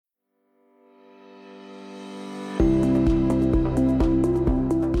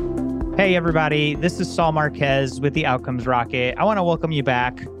Hey, everybody. This is Saul Marquez with the Outcomes Rocket. I want to welcome you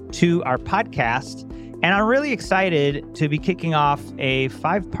back to our podcast. And I'm really excited to be kicking off a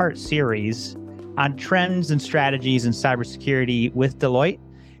 5-part series on trends and strategies in cybersecurity with Deloitte.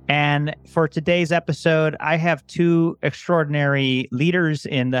 And for today's episode, I have 2 extraordinary leaders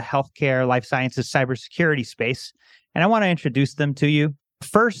in the healthcare, life sciences, cybersecurity space. And I want to introduce them to you.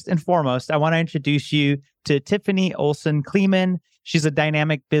 First and foremost, I want to introduce you to Tiffany Kleemann. She's a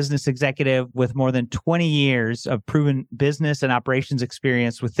dynamic business executive with more than 20 years of proven business and operations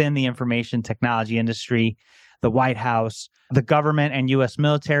experience within the information technology industry, the White House, the government, and U.S.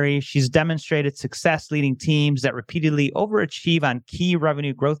 military. She's demonstrated success leading teams that repeatedly overachieve on key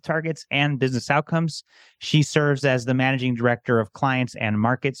revenue growth targets and business outcomes. She serves as the managing director of clients and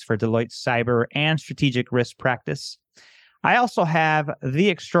markets for Deloitte's cyber and strategic risk practice. I also have the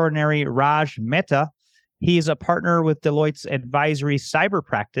extraordinary Mehta. He is a partner with Deloitte's advisory cyber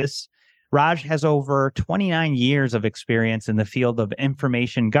practice. Raj has over 29 years of experience in the field of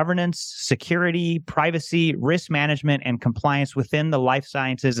information governance, security, privacy, risk management, and compliance within the life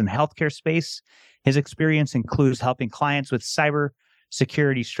sciences and healthcare space. His experience includes helping clients with cyber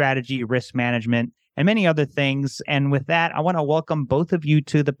security strategy, risk management, and many other things. And with that, I want to welcome both of you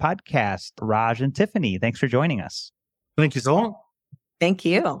to the podcast, Raj and Tiffany. Thanks for joining us. Thank you, Saul. Thank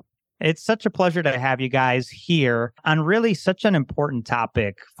you. It's such a pleasure to have you guys here on really such an important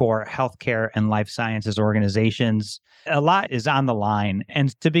topic for healthcare and life sciences organizations. A lot is on the line.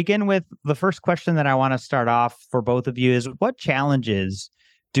 And to begin with, the first question that I want to start off for both of you is, what challenges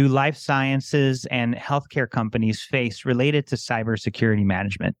do life sciences and healthcare companies face related to cybersecurity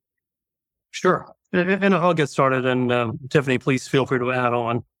management? Sure. And I'll get started. And Tiffany, please feel free to add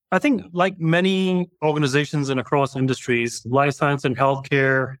on. I think like many organizations and across industries, life science and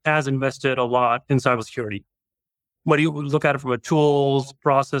healthcare has invested a lot in cybersecurity. Whether you look at it from a tools,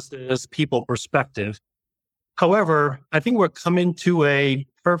 processes, people perspective. However, I think we're coming to a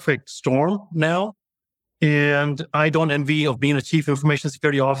perfect storm now. And I don't envy of being a chief information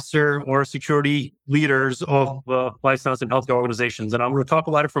security officer or security leaders of life science and healthcare organizations. And I'm going to talk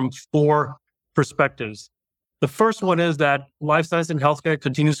about it from 4 perspectives. The first one is that life science and healthcare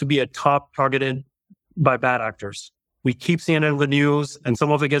continues to be a top targeted by bad actors. We keep seeing it in the news, and some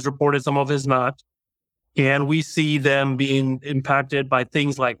of it gets reported, some of it is not. And we see them being impacted by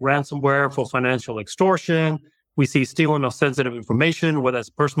things like ransomware for financial extortion. We see stealing of sensitive information, whether it's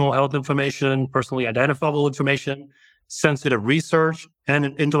personal health information, personally identifiable information, sensitive research, and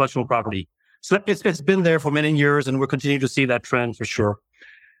intellectual property. So it's been there for many years, and we're continuing to see that trend for sure.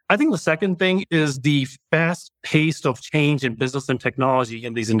 I think the second thing is the fast pace of change in business and technology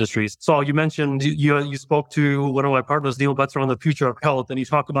in these industries. So you mentioned, you spoke to one of my partners, Neil Butzer, on the future of health, and you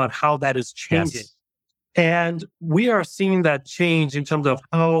talked about how that is changing. Yes. And we are seeing that change in terms of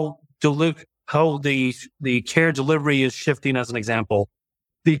how the care delivery is shifting, as an example.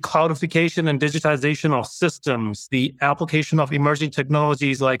 The cloudification and digitization of systems, the application of emerging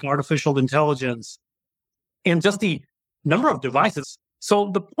technologies like artificial intelligence, and just the number of devices.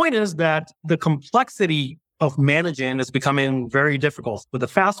 So the point is that the complexity of managing is becoming very difficult. With the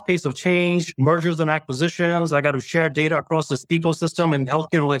fast pace of change, mergers and acquisitions, I got to share data across this ecosystem in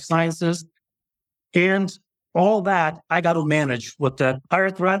healthcare and life sciences. And all that I got to manage with the higher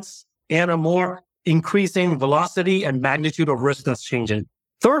threats and a more increasing velocity and magnitude of risk that's changing.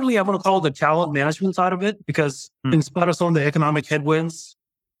 Thirdly, I want to call the talent management side of it, because in spite of some of the economic headwinds,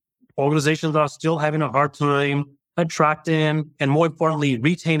 organizations are still having a hard time attracting, and more importantly,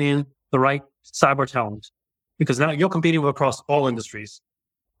 retaining the right cyber talent, because now you're competing across all industries.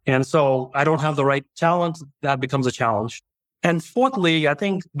 And so I don't have the right talent, that becomes a challenge. And fourthly, I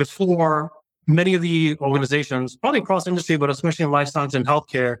think before, many of the organizations, probably across industry, but especially in life science and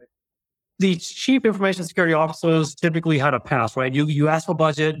healthcare, the chief information security officers typically had a pass, right? You ask for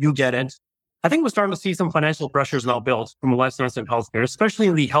budget, you get it. I think we're starting to see some financial pressures now built from life science and healthcare, especially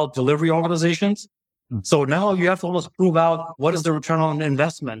in the health delivery organizations. So now you have to almost prove out, what is the return on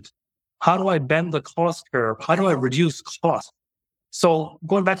investment? How do I bend the cost curve? How do I reduce cost? So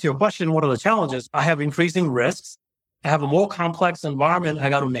going back to your question, what are the challenges? I have increasing risks. I have a more complex environment I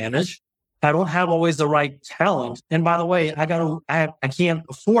got to manage. I don't have always the right talent. And by the way, I can't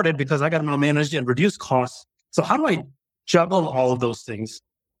afford it because I got to manage and reduce costs. So how do I juggle all of those things?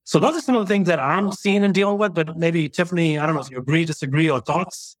 So those are some of the things that I'm seeing and dealing with, but maybe Tiffany, I don't know if you agree, disagree, or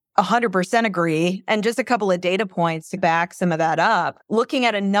thoughts. 100% agree. And just a couple of data points to back some of that up. Looking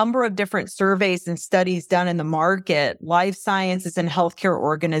at a number of different surveys and studies done in the market, life sciences and healthcare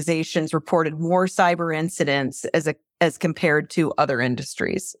organizations reported more cyber incidents as compared to other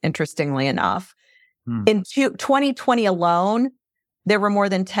industries, interestingly enough. In 2020 alone, there were more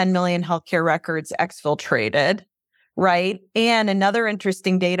than 10 million healthcare records exfiltrated, right? And another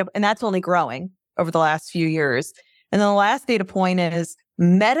interesting data, and that's only growing over the last few years. And then the last data point is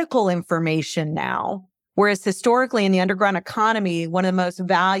medical information now, whereas historically in the underground economy, one of the most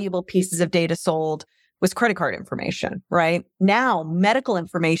valuable pieces of data sold was credit card information, right? Now, medical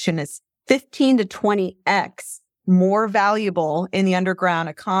information is 15 to 20x more valuable in the underground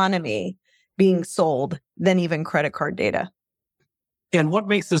economy being sold than even credit card data. And what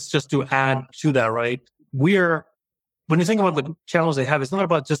makes this, just to add to that, right? When you think about the challenge they have, it's not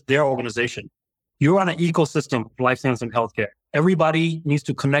about just their organization. You're on an ecosystem of life science and healthcare. Everybody needs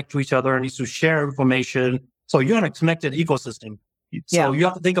to connect to each other, needs to share information. So you're in a connected ecosystem. So you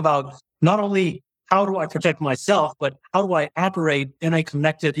have to think about not only how do I protect myself, but how do I operate in a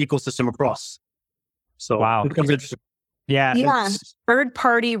connected ecosystem across? So wow. It becomes interesting. Yeah.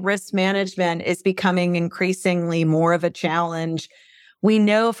 Third-party risk management is becoming increasingly more of a challenge. We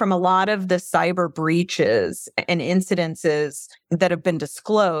know from a lot of the cyber breaches and incidences that have been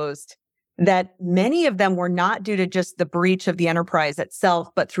disclosed that many of them were not due to just the breach of the enterprise itself,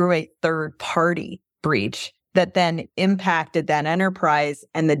 but through a third-party breach that then impacted that enterprise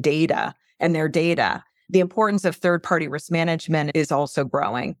and the data and their data. The importance of third-party risk management is also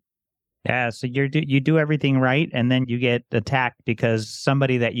growing. Yeah, so you do everything right, and then you get attacked because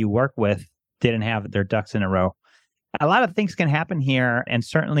somebody that you work with didn't have their ducks in a row. A lot of things can happen here, and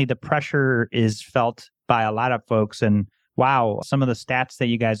certainly the pressure is felt by a lot of folks. And wow, some of the stats that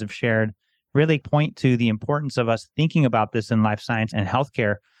you guys have shared really point to the importance of us thinking about this in life science and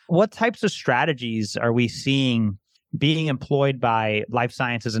healthcare. What types of strategies are we seeing being employed by life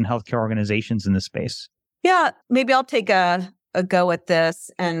sciences and healthcare organizations in this space? Yeah, maybe I'll take a go at this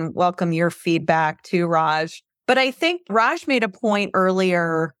and welcome your feedback too, Raj. But I think Raj made a point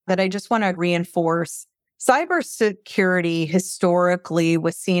earlier that I just want to reinforce. Cybersecurity historically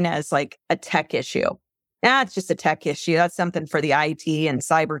was seen as like a tech issue. It's just a tech issue. That's something for the IT and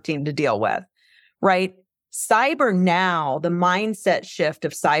cyber team to deal with, right? Cyber now, the mindset shift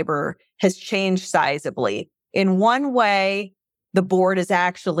of cyber has changed sizably. In one way, the board is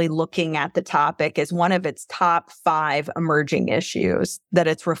actually looking at the topic as one of its top 5 emerging issues that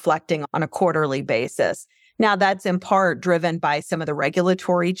it's reflecting on a quarterly basis. Now, that's in part driven by some of the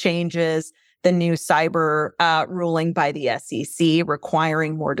regulatory changes, the new cyber ruling by the SEC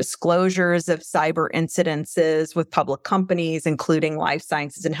requiring more disclosures of cyber incidences with public companies, including life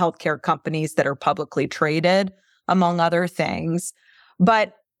sciences and healthcare companies that are publicly traded, among other things.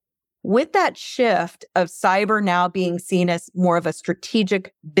 But with that shift of cyber now being seen as more of a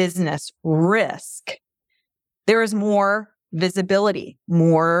strategic business risk, there is more visibility,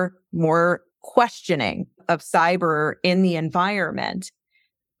 more questioning of cyber in the environment.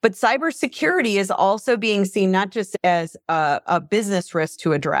 But cybersecurity is also being seen not just as a business risk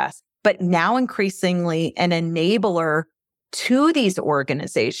to address, but now increasingly an enabler to these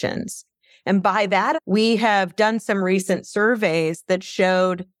organizations. And by that, we have done some recent surveys that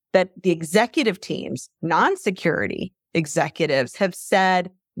showed that the executive teams, non-security executives, have said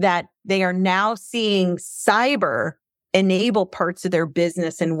that they are now seeing cyber enable parts of their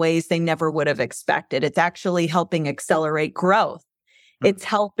business in ways they never would have expected. It's actually helping accelerate growth. It's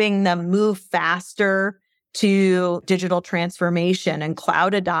helping them move faster to digital transformation and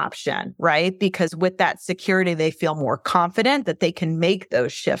cloud adoption, right? Because with that security, they feel more confident that they can make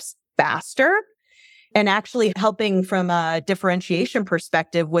those shifts faster, and actually helping from a differentiation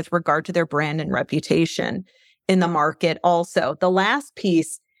perspective with regard to their brand and reputation in the market also. The last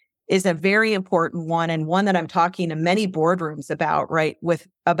piece is a very important one, and one that I'm talking to many boardrooms about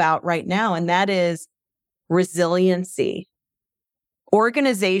right now, and that is resiliency.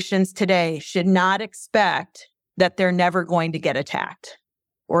 Organizations today should not expect that they're never going to get attacked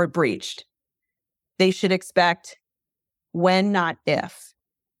or breached. They should expect when, not if.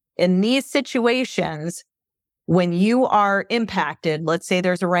 In these situations, when you are impacted, let's say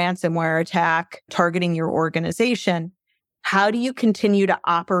there's a ransomware attack targeting your organization, how do you continue to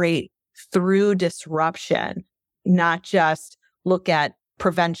operate through disruption, not just look at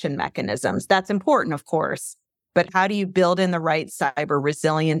prevention mechanisms? That's important, of course. But how do you build in the right cyber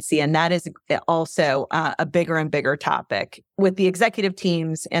resiliency? And that is also a bigger and bigger topic with the executive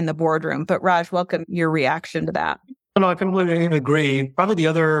teams and the boardroom. But Raj, welcome your reaction to that. No, I completely agree. Probably the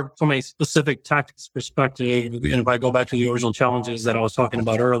other, from a specific tactics perspective, and if I go back to the original challenges that I was talking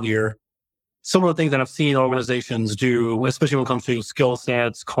about earlier, some of the things that I've seen organizations do, especially when it comes to skill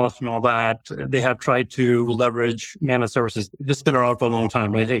sets, cost and all that, they have tried to leverage managed services. This has been around for a long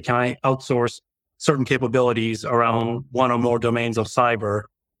time, right? Hey, can I outsource certain capabilities around one or more domains of cyber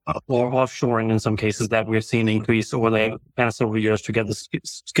or offshoring in some cases that we've seen increase over the past several years to get the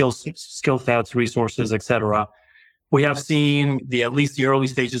skill sets, resources, et cetera. We have seen at least the early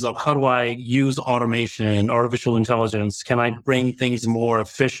stages of how do I use automation, artificial intelligence? Can I bring things more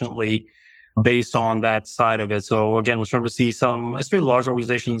efficiently based on that side of it? So again, we're starting to see some, especially large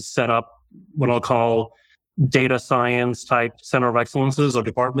organizations, set up what I'll call data science type center of excellences or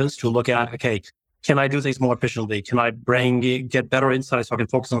departments to look at, okay, can I do things more efficiently? Can I get better insights so I can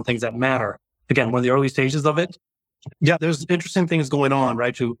focus on things that matter? Again, one of the early stages of it. Yeah, there's interesting things going on,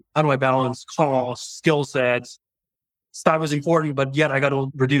 right? To how do I balance costs, skill sets? Cyber is important, but yet I got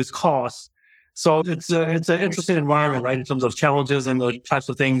to reduce costs. So it's an interesting environment, right? In terms of challenges and the types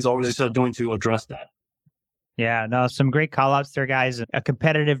of things organizations are doing to address that. Yeah, no, some great call outs there, guys. A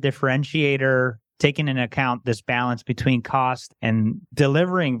competitive differentiator, taking into account this balance between cost and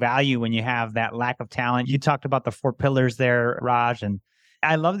delivering value when you have that lack of talent. You talked about the 4 pillars there, Raj, and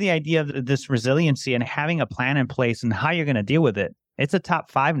I love the idea of this resiliency and having a plan in place and how you're going to deal with it. It's a top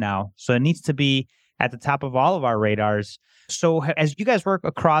 5 now, so it needs to be at the top of all of our radars. So as you guys work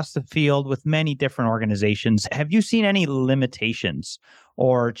across the field with many different organizations, have you seen any limitations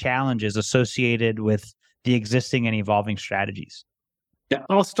or challenges associated with the existing and evolving strategies? Yeah,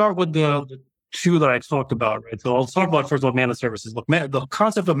 I'll start with the 2 that I talked about, right? So I'll talk about first of all managed services. Look, the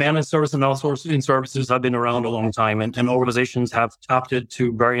concept of managed service and outsourcing services have been around a long time, and organizations have opted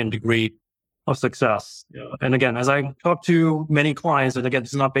to varying degree of success. And again, as I talk to many clients, and again,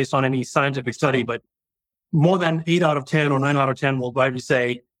 this is not based on any scientific study, but more than 8 out of 10 or 9 out of 10 will rightly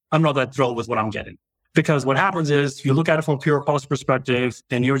say, I'm not that thrilled with what I'm getting. Because what happens is you look at it from a pure cost perspective,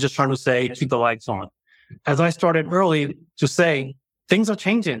 and you're just trying to say, keep the lights on. As I started early to say, things are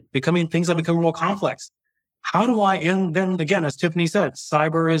changing, things are becoming more complex. How do I, and then again, as Tiffany said,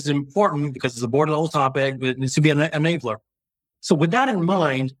 cyber is important because it's a board level topic, but it needs to be an enabler. So with that in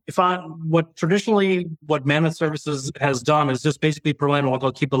mind, what managed services has done is just basically provide what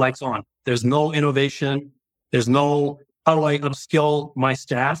I'll keep the lights on. There's no innovation. There's no, how do I upskill my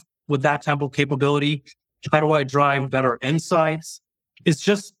staff with that type of capability? How do I drive better insights?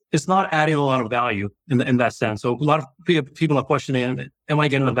 It's not adding a lot of value in that sense. So a lot of people are questioning, am I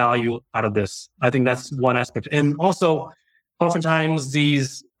getting the value out of this? I think that's one aspect. And also, oftentimes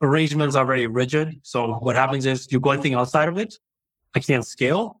these arrangements are very rigid. So what happens is you go anything outside of it, I can't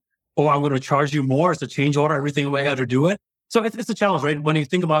scale, or I'm going to charge you more. It's a change order, everything the way I had to do it. So it's a challenge, right? When you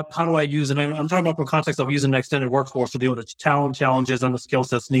think about how do I use, and I'm talking about the context of using an extended workforce to deal with the talent challenges and the skill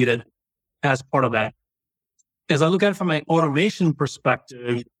sets needed as part of that. As I look at it from an automation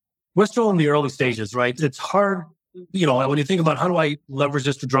perspective, we're still in the early stages, right? It's hard, when you think about how do I leverage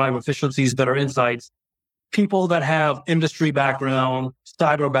this to drive efficiencies, better insights, people that have industry background,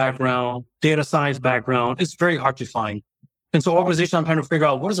 cyber background, data science background, it's very hard to find. And so organization, I'm trying to figure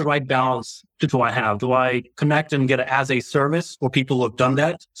out what is the right balance do I have? Do I connect and get it as a service for people who have done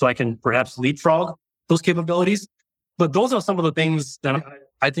that so I can perhaps leapfrog those capabilities? But those are some of the things that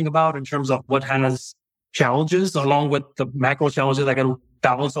I think about in terms of what has challenges along with the macro challenges. I can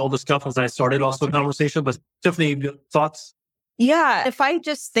balance all the stuff as I started also the conversation. But Tiffany, thoughts? Yeah, if I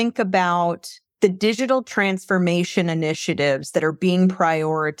just think about the digital transformation initiatives that are being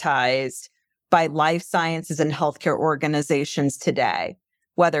prioritized by life sciences and healthcare organizations today,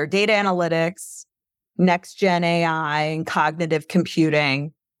 whether data analytics, next gen AI and cognitive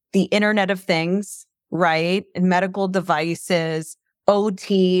computing, the Internet of Things, right? And medical devices,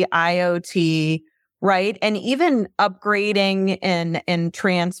 OT, IoT, right? And even upgrading and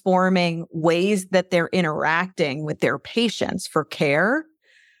transforming ways that they're interacting with their patients for care,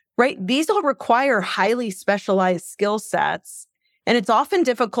 right? These all require highly specialized skill sets. And it's often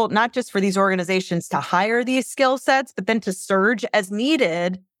difficult, not just for these organizations to hire these skill sets, but then to surge as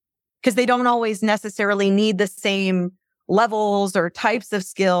needed because they don't always necessarily need the same levels or types of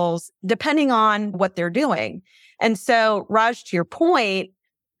skills, depending on what they're doing. And so, Raj, to your point,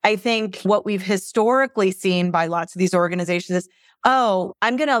 I think what we've historically seen by lots of these organizations is,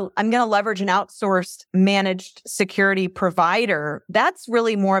 I'm going to leverage an outsourced managed security provider. That's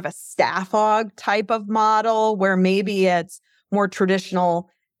really more of a staff aug type of model where maybe it's more traditional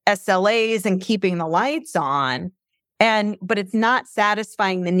SLAs and keeping the lights on. But it's not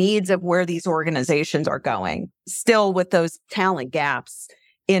satisfying the needs of where these organizations are going, still with those talent gaps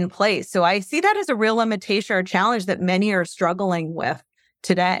in place. So I see that as a real limitation or challenge that many are struggling with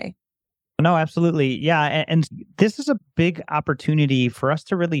today. No, absolutely. Yeah. And this is a big opportunity for us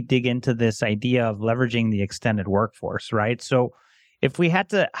to really dig into this idea of leveraging the extended workforce, right? So if we had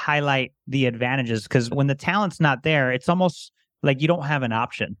to highlight the advantages, because when the talent's not there, it's almost like you don't have an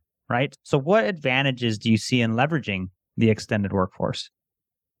option, right? So what advantages do you see in leveraging the extended workforce?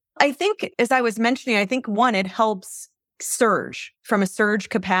 I think, as I was mentioning, I think one, it helps surge from a surge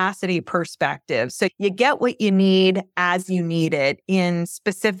capacity perspective. So you get what you need as you need it in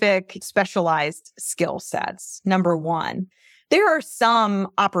specific specialized skill sets. Number one, there are some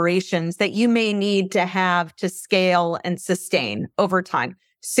operations that you may need to have to scale and sustain over time.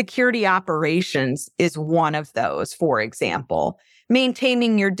 Security operations is one of those, for example.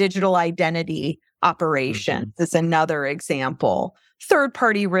 Maintaining your digital identity operations is another example.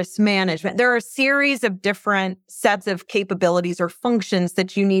 Third-party risk management. There are a series of different sets of capabilities or functions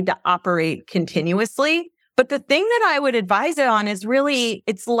that you need to operate continuously. But the thing that I would advise it on is really,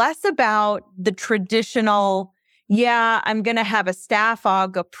 it's less about the traditional, I'm going to have a staff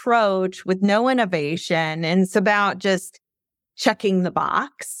aug approach with no innovation. And it's about just checking the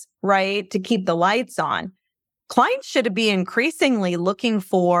box, right, to keep the lights on. Clients should be increasingly looking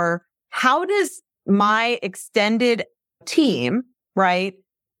for, how does my extended team, right,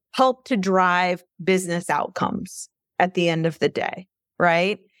 help to drive business outcomes at the end of the day,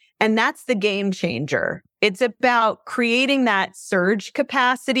 right? And that's the game changer. It's about creating that surge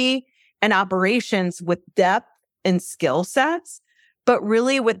capacity and operations with depth and skill sets, but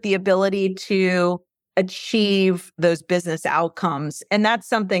really with the ability to achieve those business outcomes. And that's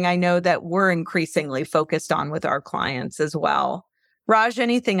something I know that we're increasingly focused on with our clients as well. Raj,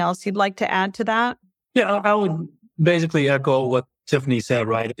 anything else you'd like to add to that? Yeah, I would basically echo what Tiffany said,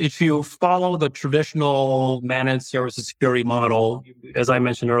 right? If you follow the traditional managed services security model, as I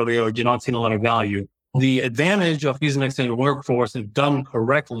mentioned earlier, you're not seeing a lot of value. The advantage of using extended workforce, if done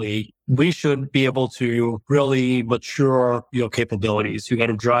correctly, we should be able to really mature your capabilities. You got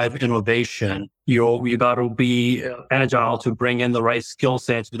to drive innovation. You got to be agile to bring in the right skill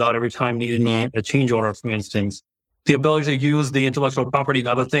sets without every time needing a change order, for instance. The ability to use the intellectual property and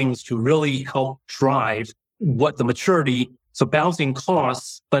other things to really help drive what the maturity, so balancing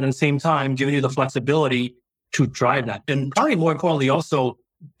costs, but at the same time, giving you the flexibility to drive that. And probably more importantly, also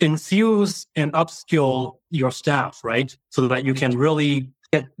infuse and upskill your staff, right? So that you can really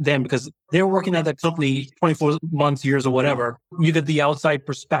get them, because they're working at that company 24 months, years, or whatever. You get the outside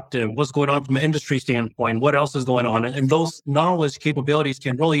perspective, what's going on from an industry standpoint, what else is going on. And those knowledge capabilities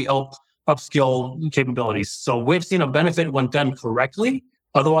can really help upskill capabilities. So we've seen a benefit when done correctly.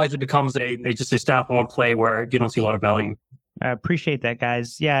 Otherwise, it becomes just a staff on play where you don't see a lot of value. I appreciate that,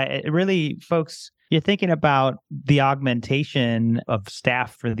 guys. Yeah, it really, folks, you're thinking about the augmentation of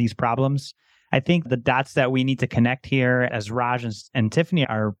staff for these problems. I think the dots that we need to connect here, as Raj and Tiffany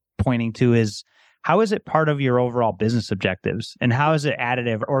are pointing to, is how is it part of your overall business objectives? And how is it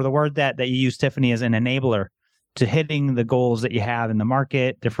additive? Or the word that you use, Tiffany, as an enabler to hitting the goals that you have in the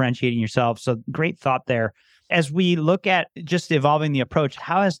market, differentiating yourself. So great thought there. As we look at just evolving the approach,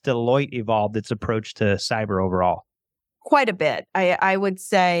 how has Deloitte evolved its approach to cyber overall? Quite a bit. I would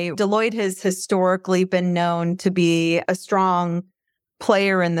say Deloitte has historically been known to be a strong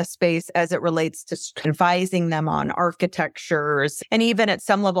player in the space as it relates to advising them on architectures and even at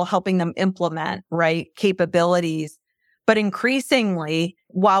some level helping them implement, right, capabilities. But increasingly,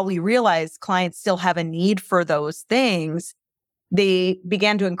 while we realize clients still have a need for those things, they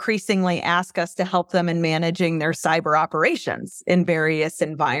began to increasingly ask us to help them in managing their cyber operations in various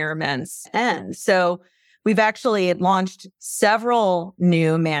environments. And so we've actually launched several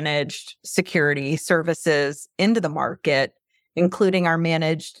new managed security services into the market, including our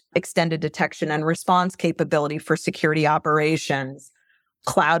managed extended detection and response capability for security operations,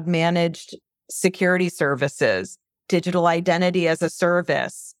 cloud managed security services, digital identity as a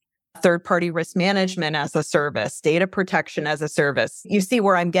service, third-party risk management as a service, data protection as a service. You see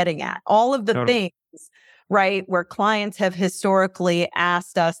where I'm getting at. All of the things, right, where clients have historically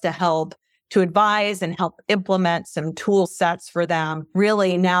asked us to help to advise and help implement some tool sets for them.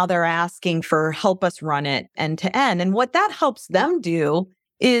 Really, now they're asking for help us run it end to end. And what that helps them do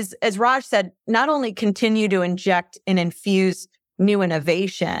is, as Raj said, not only continue to inject and infuse new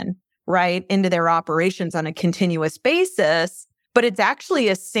innovation, right, into their operations on a continuous basis, but it's actually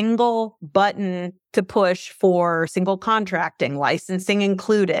a single button to push for single contracting, licensing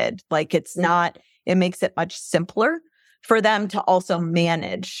included. Like it makes it much simpler for them to also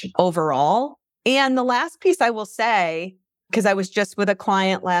manage overall. And the last piece I will say, because I was just with a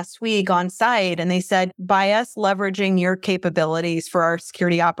client last week on site and they said, by us leveraging your capabilities for our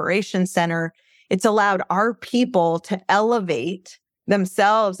security operations center, it's allowed our people to elevate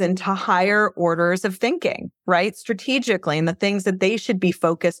themselves into higher orders of thinking, right? Strategically, and the things that they should be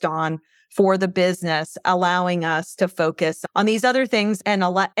focused on for the business, allowing us to focus on these other things and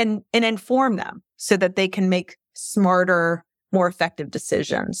inform them so that they can make smarter, more effective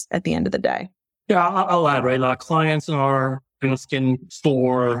decisions at the end of the day. Yeah, I'll add, right? Clients are skin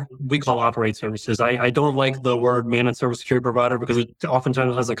store we call operate services. I don't like the word managed service security provider because it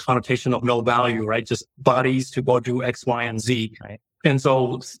oftentimes has a connotation of no value, right? Just bodies to go do X, Y, and Z. Right. And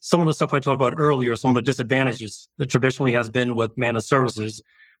so some of the stuff I talked about earlier, some of the disadvantages that traditionally has been with managed services,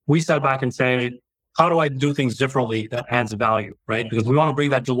 we sat back and say, how do I do things differently that adds value, right? Because we want to bring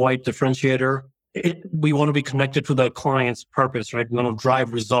that Deloitte differentiator. We want to be connected to the client's purpose, right? We want to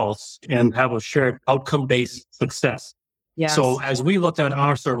drive results and have a shared outcome-based success. Yes. So as we looked at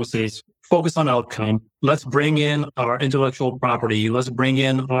our services, focus on outcome. Let's bring in our intellectual property. Let's bring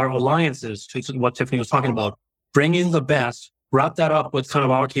in our alliances to what Tiffany was talking about. Bring in the best, wrap that up with kind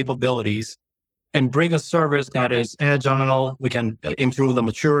of our capabilities, and bring a service that is agile. We can improve the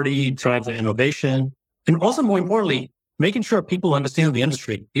maturity, drive the innovation, and also more importantly, making sure people understand the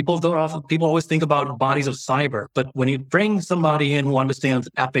industry. People always think about bodies of cyber, but when you bring somebody in who understands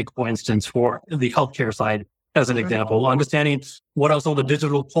Epic, for instance, for the healthcare side, as an example, understanding what are some of the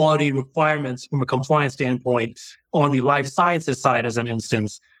digital quality requirements from a compliance standpoint on the life sciences side, as an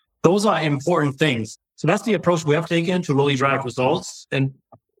instance, those are important things. So that's the approach we have taken to really drive results. And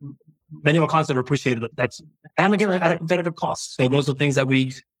many of our clients have appreciated that. And again, at a competitive cost. So those are things that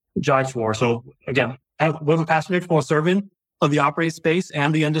we judge for. So again, we're passionate for serving of the operate space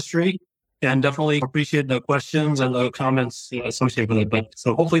and the industry, and definitely appreciate the questions and the comments associated with it. But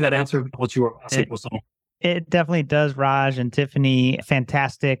so hopefully that answered what you were asking for. It definitely does, Raj and Tiffany.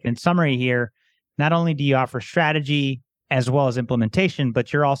 Fantastic. In summary here, not only do you offer strategy as well as implementation,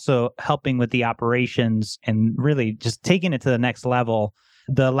 but you're also helping with the operations and really just taking it to the next level,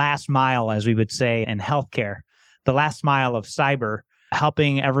 the last mile, as we would say in healthcare, the last mile of cyber,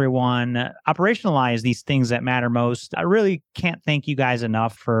 helping everyone operationalize these things that matter most. I really can't thank you guys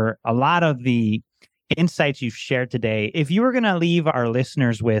enough for a lot of the insights you've shared today. If you were going to leave our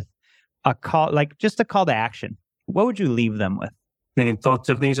listeners with a call, like just a call to action, what would you leave them with? Any thoughts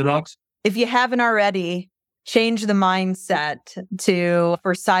of things, Alex? If you haven't already, change the mindset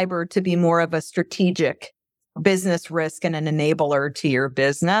for cyber to be more of a strategic business risk and an enabler to your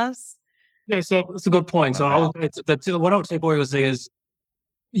business. Yeah, so that's a good point. So what I would take away was is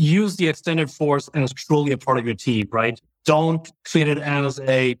use the extended force as truly a part of your team, right? Don't treat it as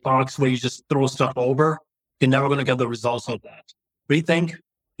a box where you just throw stuff over. You're never going to get the results of that. Rethink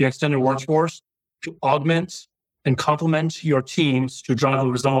the extended workforce to augment and complement your teams to drive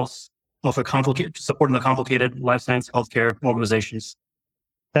the results of supporting the complicated life science healthcare organizations.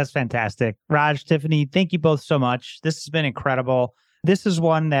 That's fantastic. Raj, Tiffany, thank you both so much. This has been incredible. This is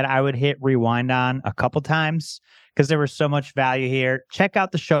one that I would hit rewind on a couple times because there was so much value here. Check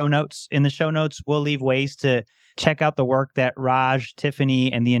out the show notes. In the show notes, we'll leave ways to check out the work that Raj,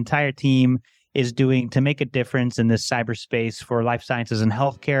 Tiffany, and the entire team is doing to make a difference in this cyberspace for life sciences and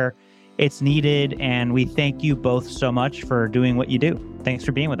healthcare. It's needed, and we thank you both so much for doing what you do. Thanks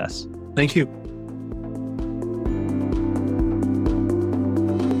for being with us. Thank you.